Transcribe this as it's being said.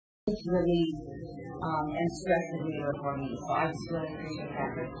relief and stress reliever for me. So I just really appreciate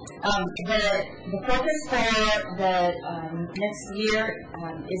that. The focus for the next year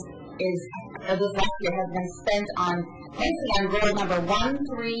this last year has been spent on goal number 1,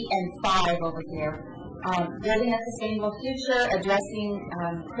 3, and 5 over here. Building a sustainable future, addressing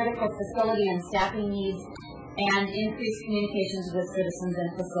critical facility and staffing needs, and increase communications with citizens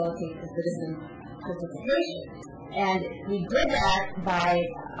and facilitate the citizen participation. And we did that by,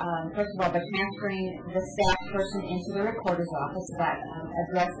 first of all, by transferring the staff person into the recorder's office that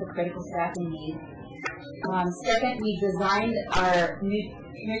addressed the critical staffing need. Second, we designed our new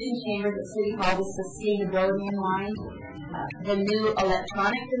commission chambers at City Hall with sustainability in mind. The new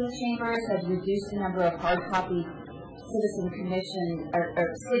electronics in the chambers has reduced the number of hard copy citizen commission or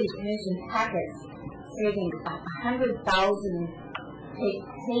city commission packets, saving 100,000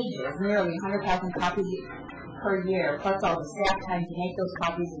 pages, nearly 100,000 copies per year, plus all the staff time to make those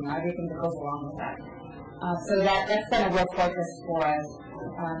copies and everything that goes along with that. So that's been a real focus for us.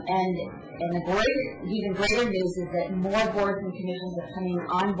 And the even greater news is that more boards and commissions are coming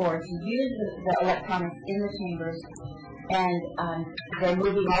on board to use the electronics in the chambers, and they're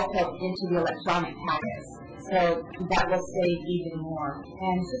moving also into the electronic packets. So that will save even more.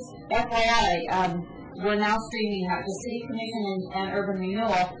 And just FYI, we're now streaming not just City Commission and Urban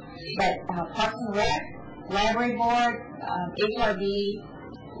Renewal, but Parks and Rec, Library Board, HRB,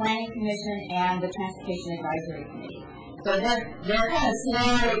 Planning Commission, and the Transportation Advisory Committee. So they're kind of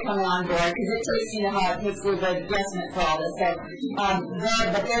slowly coming on board because it takes, how it takes a little bit of adjustment for all this. So,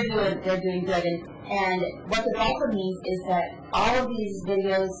 but they're doing good. And what this also means is that all of these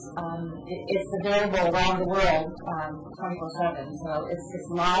videos, it's available around the world 24/7. So it's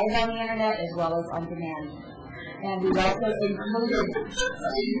live on the internet as well as on demand. And we've also included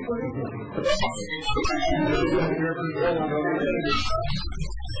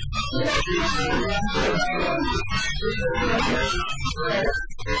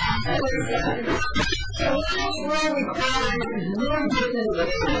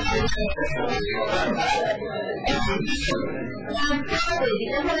the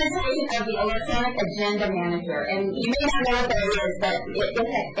implementation of the electronic agenda manager, and you may not know what that is, but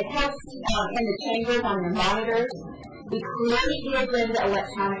it helps in the chambers on your monitors. We create the agenda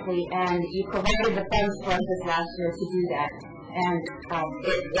electronically, and you provided the funds for us this last year to do that. And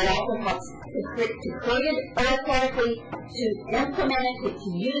it also helps to create it electronically, to implement it, to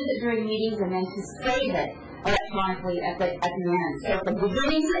use it during meetings, and then to save it electronically at the end. So from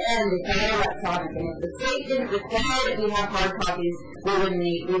beginning to end, it's all electronic. And if the state didn't require that we have hard copies, we wouldn't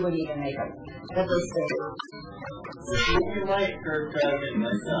even make them. But they save it. You're like Kirk and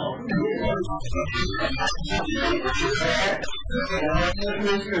myself.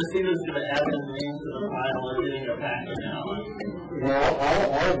 Commissioner Stevens is going to add them names to the file and getting a packet now. Well,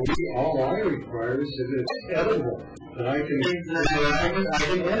 all I require is that it's editable. That I can edit it.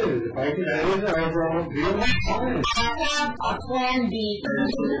 If I can edit it, I'll be able to find it. I have a plan B.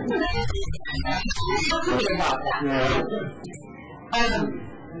 About that.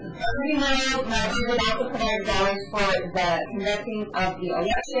 We would also provide dollars for the conducting of the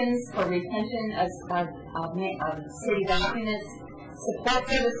elections, for retention of city documents, support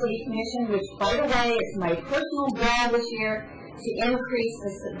for the City Commission, which, by the way, is my personal goal this year, to increase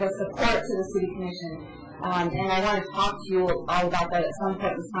the support to the City Commission. And I want to talk to you all about that at some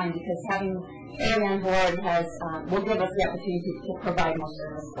point in time, because having Amy on board will give us the opportunity to provide more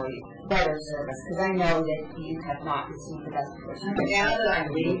service for you, better service, because I know that you have not received the best service. Now that I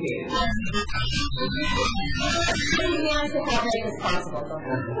leave you. We want to help make this possible.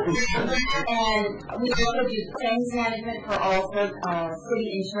 And we also do claims management for all city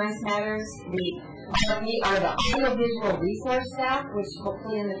insurance matters. We are the audiovisual resource staff, which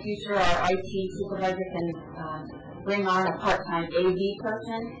hopefully in the future our IT supervisor can bring on a part-time AV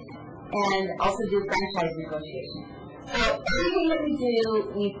person, and also do franchise negotiation. So everything that we do,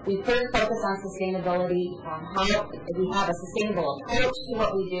 we first focus on sustainability, how we have a sustainable approach to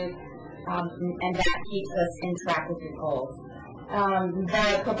what we do, and that keeps us in track with your goals.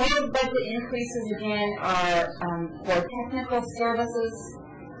 The proposed budget increases, again, are for technical services,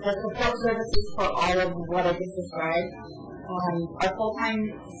 the support services for all of what I just described, our full-time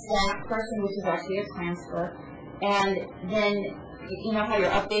staff person, which is actually a transfer, and then you know how you're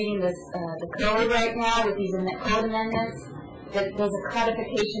updating this the code right now with these code amendments. There's a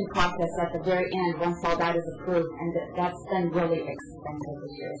codification process at the very end once all that is approved, and that's been really expensive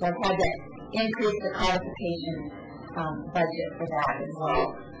this year. So I've had to increase the codification budget for that as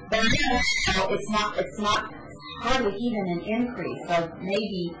well. But it's not hardly even an increase. So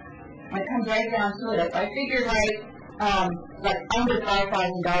maybe when it comes right down to it, if I figure right like under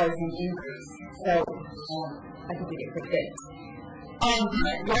 $5,000 in increase. So I think we did pretty good.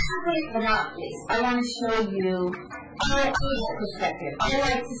 Lastly, but not least, I want to show you our perspective. I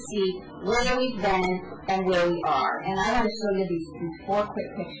like to see where we've been and where we are. And I want to show you these 4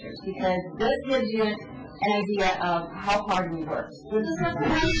 quick pictures because this gives you an idea of how hard we worked. This is what all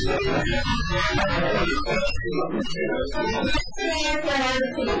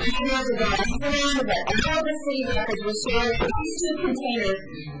the city records were shared with these 2 containers.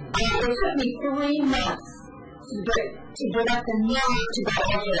 It took me 3 months to get up the nerve to go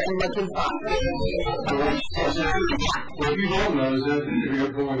out there and look inside. What you don't know is that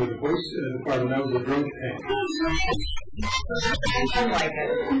you're going to the police department, that was a drunk tank. I like it.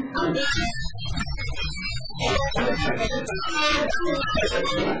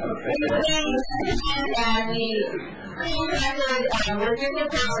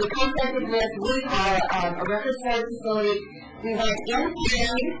 We contacted with a record storage facility. We went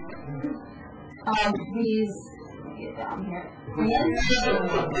inside these. Down here. These are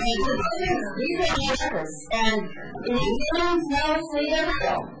records, and in these rooms, no sleep ever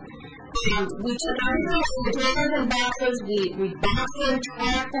go. We took the drawers and boxes, we boxed them,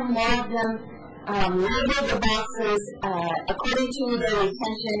 tracked them, logged them, labeled the boxes according to their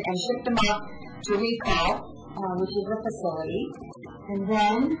retention, and shipped them up to Recall, which is the facility. And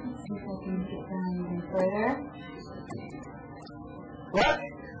then, let's see if I can get down even further. Look,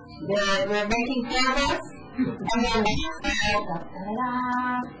 we're making progress. And then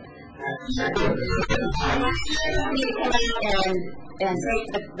and take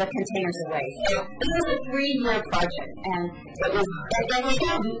the containers away. So this was a 3-year project, and it was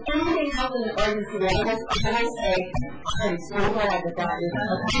anything else in the ordinance level. And I say, I'm so glad that that is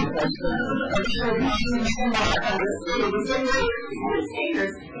accomplished.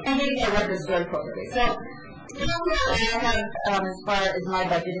 And getting their records very quickly. So I have, as far as my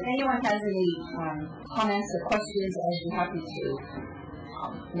budget, if anyone has any comments or questions, I'd be happy to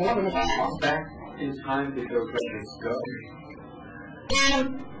make them back in time to go records go.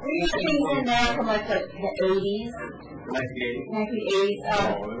 Things in there from like the 80s. 1980s. I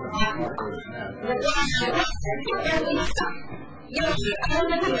don't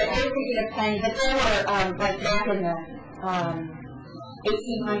know if they're thinking of playing, but they were like back in the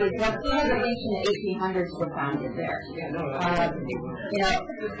 1800s. Well, some of the ancient 1800s were founded there.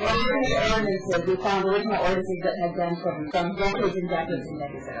 Ordinances, we found original ordinances that had been from decades and decades and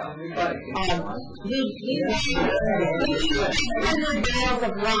decades ago. These barrels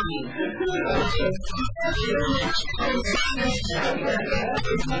of wine.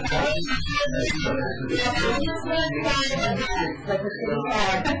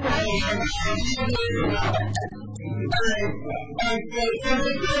 And they put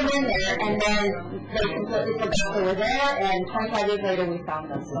them in there, and then they completely forgot they were there, and 25 years later we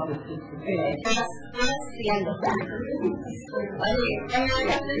found them. So, anyway, that's the end of that. I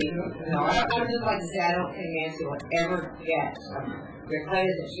would just like to say I don't think Nancy will ever get the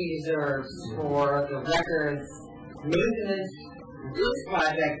credit that she deserves for the records maintenance. This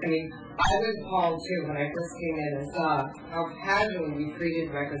project, I mean, I was appalled too when I first came in and saw how casually we treated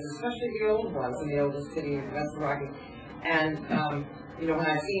records, especially the old ones in the oldest city of West Rocky. And, when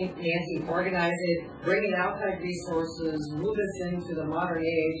I see Nancy organize it, bring in outside resources, move us into the modern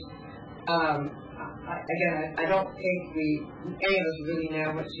age, I don't think any of us really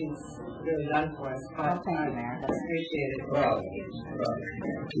know what she's really done for us. But thank you, Mayor. I appreciate it.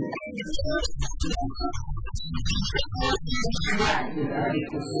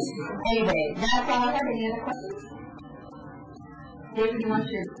 Anyway, that's all I have. Any other questions? David, you want to?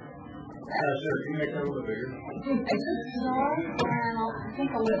 Sure. Can you make that a little bigger? I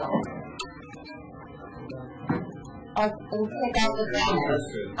think a little. I'll take out the comments.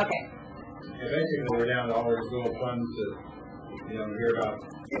 Okay. Basically, we're down to all those little funds that you don't hear about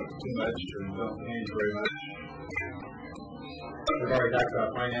too much or don't change very much. We've already talked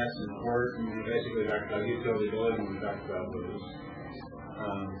about finance and court, and we basically talked about utility billing, and we talked about those.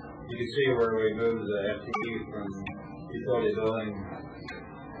 You can see where we moved the FTE from utility billing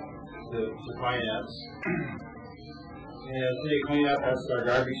to finance. And city cleanup, that's our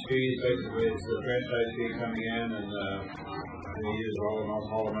garbage fees. Basically, it's the franchise fee coming in, and we use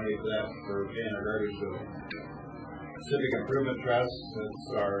almost all the money for that for paying our garbage bill. Civic Improvement Trust, that's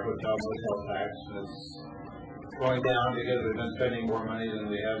our hotel motel tax. It's going down because we've been spending more money than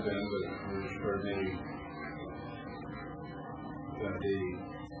we have been, but we're sure maybe going to be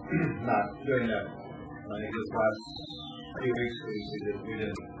not doing that. I think this last few weeks we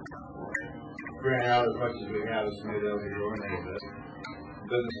didn't grant out as much as we have, so maybe that'll be growing a little bit.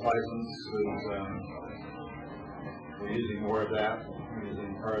 Business license was we're using more of that. We're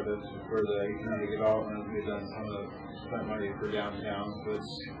using part of it for the economic development. We've done some of the spent money for downtown, so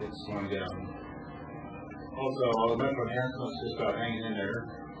it's slowing down. Also, all the metro enhancements just about hanging in there.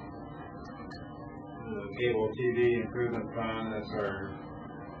 The cable TV improvement fund, that's our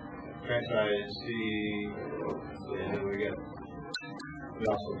franchise fee. And we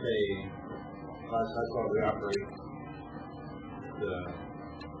also pay, that's what we operate the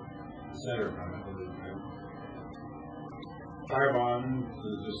center fund. Fire bond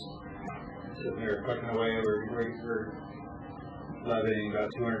is just sitting there plucking away. We're levying about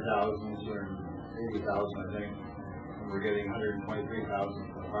 200,000, 280,000, I think. And we're getting 123,000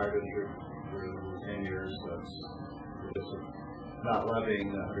 from the fire district for 10 years. So it's just not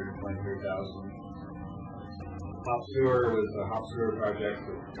levying the 123,000. Hop sewer was a hop sewer project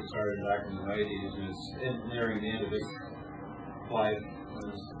that started back in the 80s, and it's nearing the end of its life.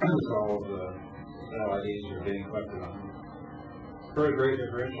 All of the LIDs are being collected on. First rate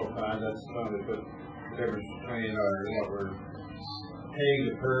differential fund, that's fun to put the difference between what we're paying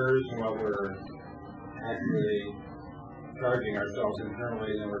the PERS and what we're actually charging ourselves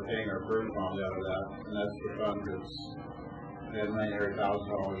internally, and then we're paying our PERS bond out of that. And that's the fund that's had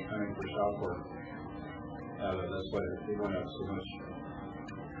 $900,000 coming for Southport. That's why it went up so much.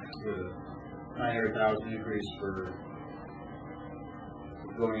 With a $900,000 increase for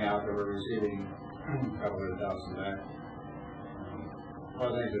going out that we're receiving a couple hundred thousand back. One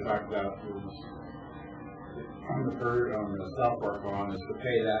of the things we talked about was on the Southport bond is to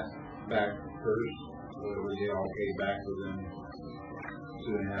pay that back first, so that we get all paid back within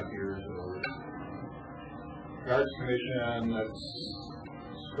 2.5 years. Guards Commission, that's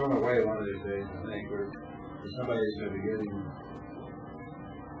going away one of these days, I think. Somebody's going to be getting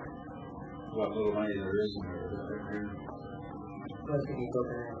what little money there is in there. Can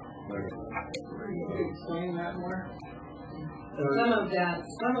you explain that more?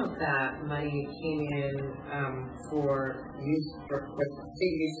 Some of that money came in for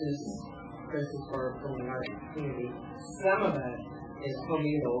state uses versus for the art community. Some of it is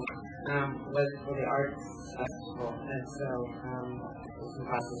communal, was for the arts festival, and so it's in the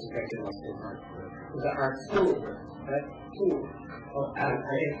process of getting what's in the art school.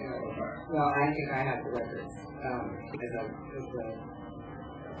 I think I have the records because I was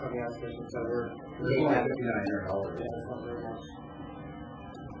from the arts commission, so we're $5,900.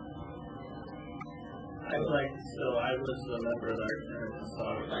 I would like, so I was a member of the Arts Commission, so I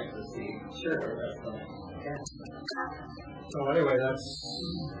would like to see where that's going. So anyway, that's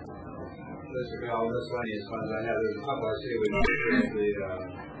basically all this money is funds I have. There's a couple I see with the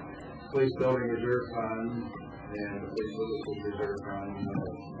police building reserve fund and the police services reserve fund.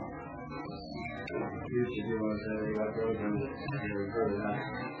 Usually do want to say about those and refer to that.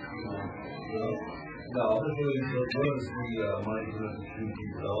 No, this was the money for the community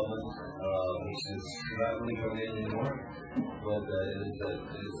development, which is not really coming in anymore. But it's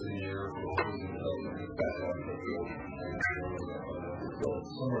in the year for holding development back on the field.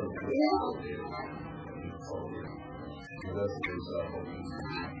 Some of the so that's the base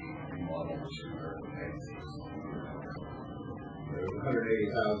model this year. There's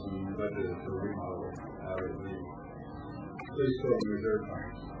 180,000 budgeted for remodel out of the police building reserve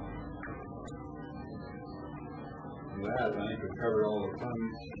funds. That, I think we've covered all the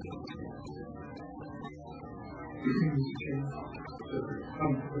funds.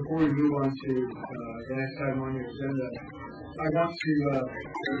 Before we move on to the next item on your agenda, I want to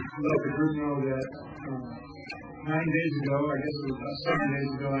let the group know that 9 days ago, I guess it was about 7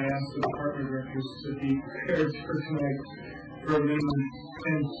 days ago, I asked the department directors to be prepared for tonight for a minimum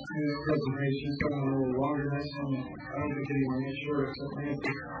 10-minute presentation, something a little longer than this, and I don't think anyone is sure except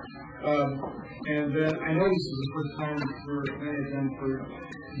Nancy. And then I know this is the first time for many of them for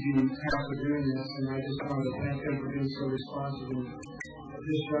the task of doing this, and I just wanted to thank them for being so responsive and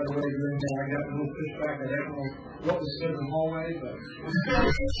just right away doing that. I got a little pushback. I don't know what was said in the hallway, but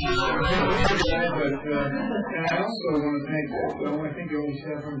and I also want to thank, I think the only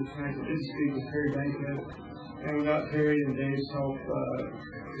staff member tonight that did speak was Terry Bankhead. And without Terry and Dave's help,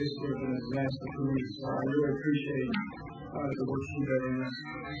 this would have been a disaster for me. So I really appreciate the work you did in this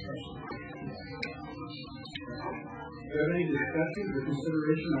discussion. Do you have any discussion or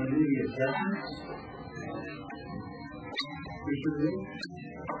consideration on any adjustments?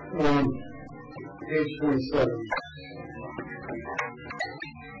 Page 27.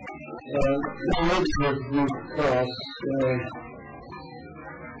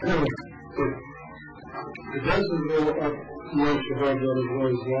 It doesn't go up much above what it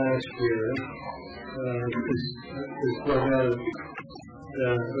was last year. It's what had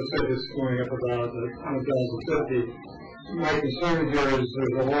looks like it's going up about 1,050. My concern here is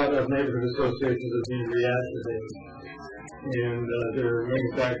there's a lot of neighborhood associations that are being reactivated, and there are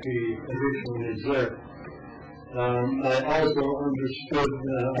manufacturing additional needs there. I also understood,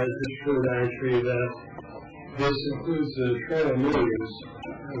 I understood actually that this includes the trail news,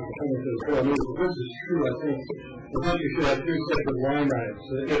 coming to the trail news. If this is true, I think you should have two separate line items,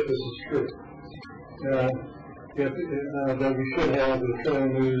 if this is true. That we should have the trail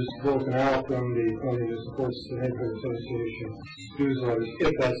news broken out from the funding that supports the neighborhood association newsletters,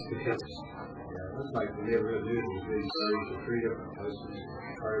 if that's the case. Yeah, looks like the neighborhood news is being started to 3 different places.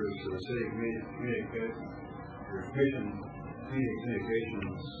 Part of it is the city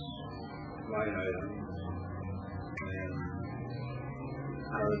communications line item, and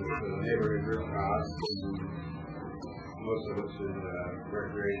part of it is the neighborhood group costs, and most of it's in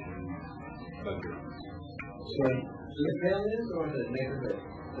recreation budget. So, the trail news or the neighborhood?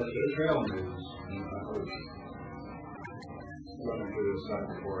 The trail news. Looking through this stuff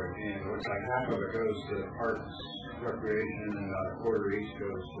before it came. It looks like half of it goes to parks, recreation, and a quarter each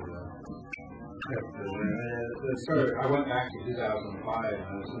goes to the. It started, I went back to 2005,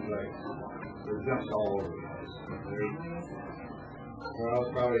 and it seems like there's jumps all over the place. Well,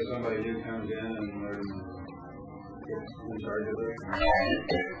 probably somebody new comes in and they're in charge of it.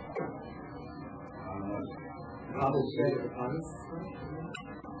 Probably should. It depends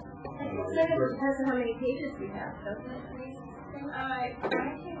on how many pages we have, doesn't it? When I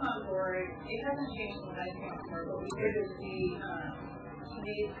came on board, it hasn't changed when I came on board. What we did is we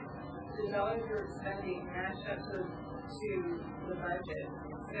made the dollars we were spending matched up to the budget.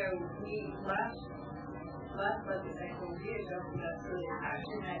 So we last budget cycle we adjusted that so it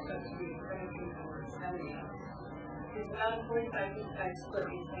actually matched up to the expenditures we were spending. It's about a 45-55 split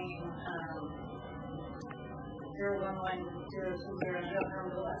between 011 and 020. I don't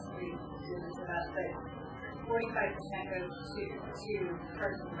remember the last 3 digits of that, but 45% goes to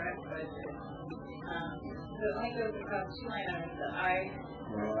Parks and Rec budget. So it only goes across 2 line items that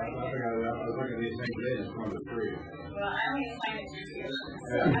Well, I was looking at these things today, it's 1 to 3. Well, I only assign it to you.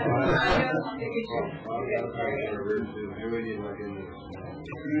 So I don't want to get you. Maybe we need to look into this.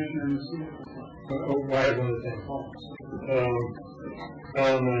 I have one thing.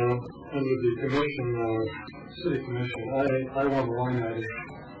 Under the commission, city commission, I want a line item.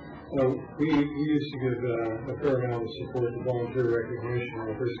 We used to give a fair amount of support to volunteer recognition on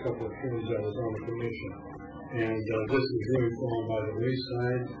the first couple of terms I was on the commission. And this is really fallen by the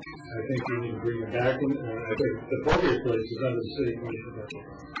wayside. I think we need to bring it back. I think the appropriate place is under the city commission budget.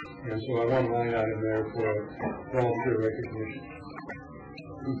 And so I want a line item there for volunteer recognition.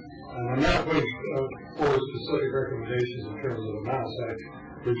 I'm not going for specific recommendations in terms of amounts.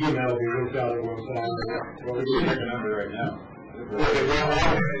 The email we worked out at one time. Well, we can pick a number right now. Or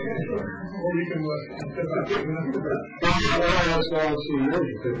you can look. That's all I see you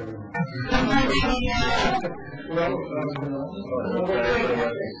pick a number.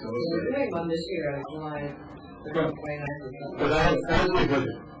 We're doing one this year on July 29th. But that's the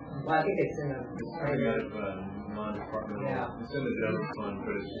budget. Well, I think it's in a. Non-departmental. Yeah. It's in the general fund,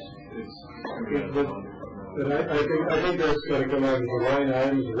 but it's But I think that's going to come out as a line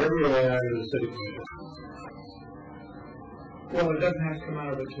item, as a regular line item of the city commission. Well, it doesn't have to come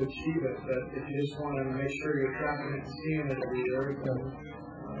out of it to achieve it, but if you just want to make sure you're tracking it and seeing it every year, then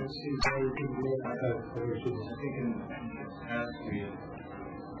let's see how we can do it. I think in past week,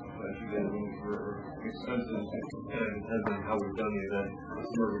 for expenses, and depends on how we've done the event, it's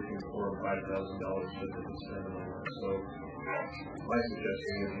somewhere between $4,000 and $5,000 that they can spend on that. So my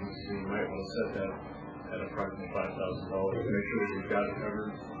suggestion is you might want to set that at approximately $5,000 to make sure that we've got it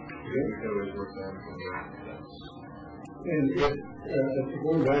covered. We can always work on it from there. And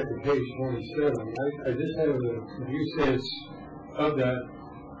going back to page 27, I just have you say it's of that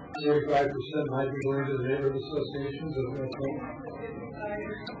 45% might be going to the neighborhood associations. Is that right?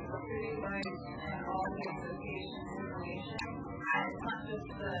 All the association information. It's not just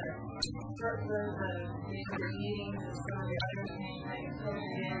the meetings, it's some of the other information that you put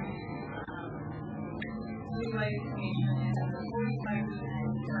in. Statewide information is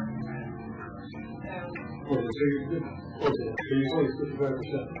 45% department. So you say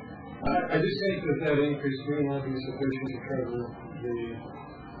 55%. I just think that increase may not be sufficient to cover the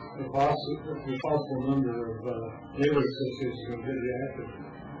possible number of neighborhood associations going to get reactive.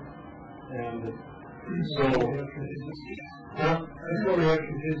 And so, that's what we have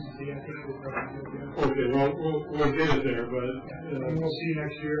contingency. I think okay, we'll get it there, but and we'll see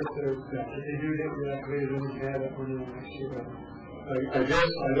next year if they do get reactivated, then we can have that money next year. I guess,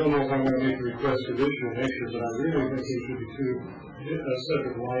 I don't know if I'm going to make a request for additional next year, but I really think there should be two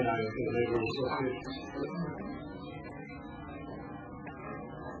separate line items for the neighborhood association.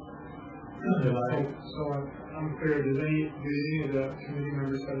 So I'm clear, do any of the committee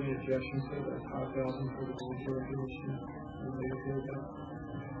members have any objections to that 5,000 for the voluntary commission? Are they okay with that?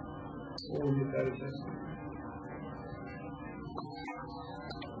 Or we'll get that adjustment?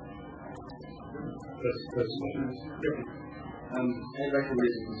 That's I'd like to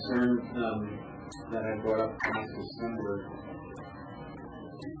raise a concern that I brought up last December.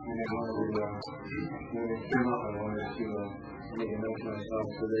 And I wanted to, when it came up, I wanted to make a note to myself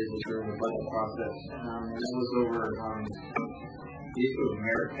to raise it during the budget process. This was over the issue of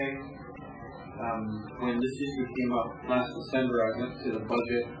merit pay. When this issue came up last December, I went to the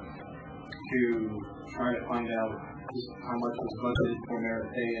budget to try to find out just how much was budgeted for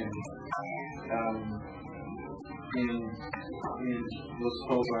merit pay, and was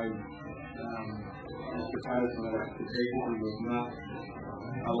told by Mr. Patterson that it basically was not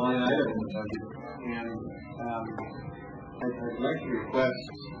a line item in the budget. And I'd like to request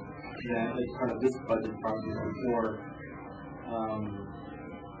that as part of this budget process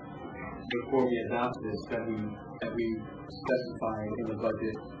before we adopt this, that we specify in the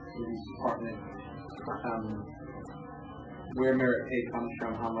budget in each department where merit pay comes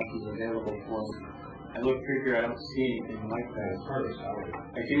from, how much is available for them. I look through here, I don't see anything like that. As part of salary.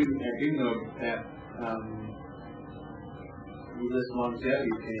 I do know that we list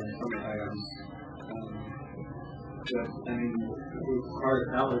longevity pay on some items. But, I mean, it's part of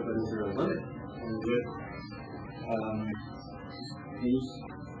salary, but is there a limit? And with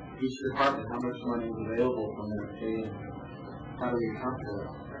each department, how much money is available from merit pay, and how do we account for it?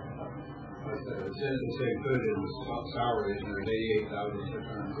 It says the same food in salaries, and there's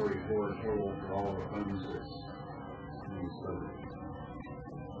 88,644 total for all the funds that's in this budget.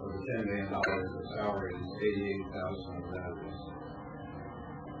 So the $10 million of salaries, 88,000 of that is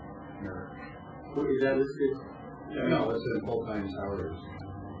merit. Is that listed? No, it's in full-time salaries.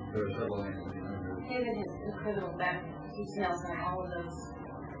 There are several things. David has incredible back details on all of those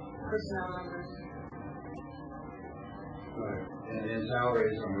personnel numbers. Right. And in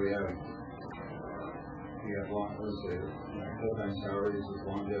salaries, we have full-time salaries with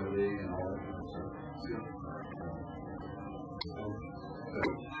longevity and all that kind of stuff.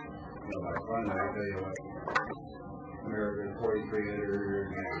 By fund, I tell you what, America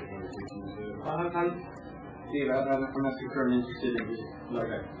 4,300 and 4,600. Steve, I'm not too currently interested in just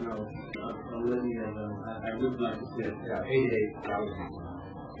like a litany of them. I would like to see it. Yeah, 88,000.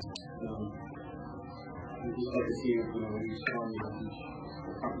 We'd just like to see if each one of each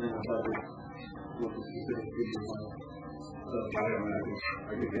department of budget what the specific figures are. So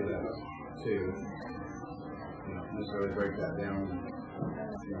I could get that too. Necessarily break that down.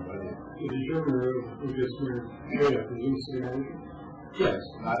 Did you show me who just were Yes,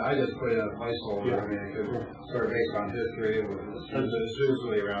 I just put in a placeholder. Yeah. I mean, because sort of based on history, it's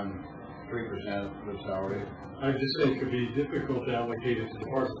usually around 3% of salary. I just think it could be difficult to allocate it to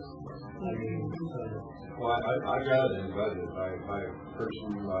departments. I mean, well, I got it in the budget by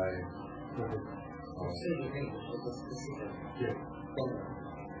person, by. Yeah.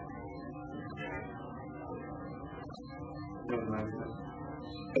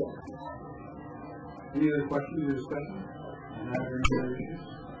 Any other questions or discussion?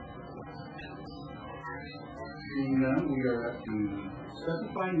 Seeing none, we are up to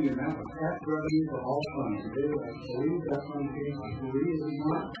specifying the amount of tax revenue for all funds. I believe that's on page 3, is it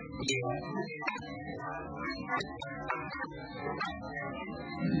not?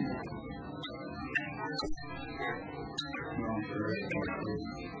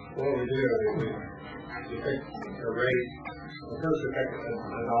 What we do is we pick a rate. The first effect of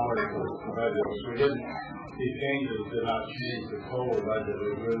the dollar is the budget. These changes did not change the total budget.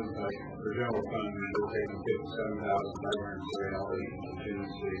 It was like the general fund, we're taking $57,503 from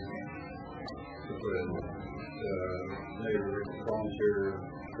contingency to put in volunteer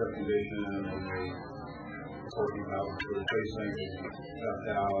recognition, and the $14,000 for the placing left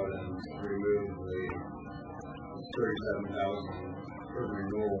out, and remove the $37,000 for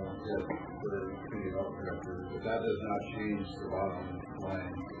renewal for community health directors. But that does not change the bottom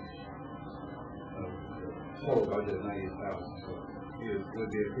line. Total budget of 90,000. So you would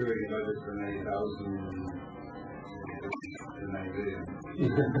be approving a budget for 90,000 and 90 billion.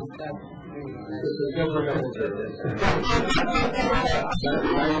 This is different than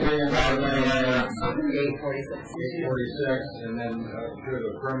 $846, and then here's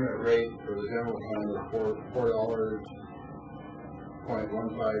a permanent rate for the general fund of $4.159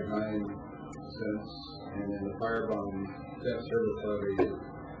 and then the fire bond debt service levy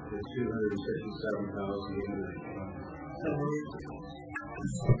is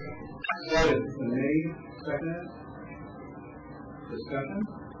 $267,820. That is the May second discussion.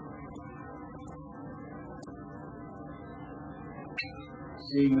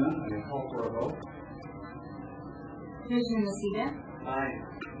 Seeing none, I call for a vote. Commissioner Nocita? Aye.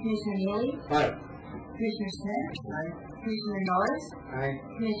 Commissioner Neely? Aye. Commissioner Smith? Aye. Commissioner Norris? Aye.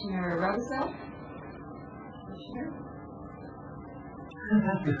 Commissioner Robichaud? Commissioner?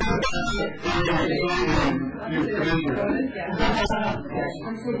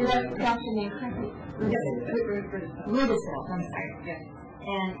 I'm sorry, did I pronounce your name correctly? Robichaud, I'm sorry.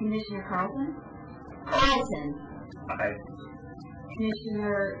 And Commissioner Carlton? Aye.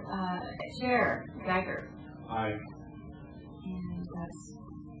 Commissioner Chair Geiger? Aye. And that's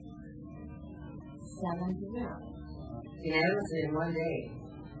 7-0. Unanimously in one day.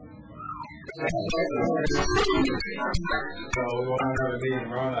 So we will have a meeting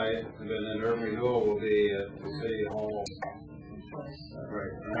tomorrow night, and then an urban renewal will be at the City Hall.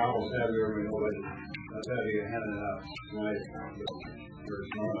 Right, and I will have the urban renewal, I'll have you hand it out tonight, for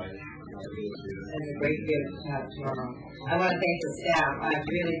tomorrow night. That's a great gift to have tomorrow. I want to thank the staff. I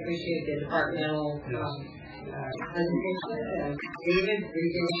really appreciate the departmental presentation. David,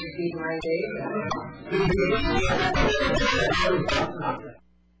 you're going to feed my day.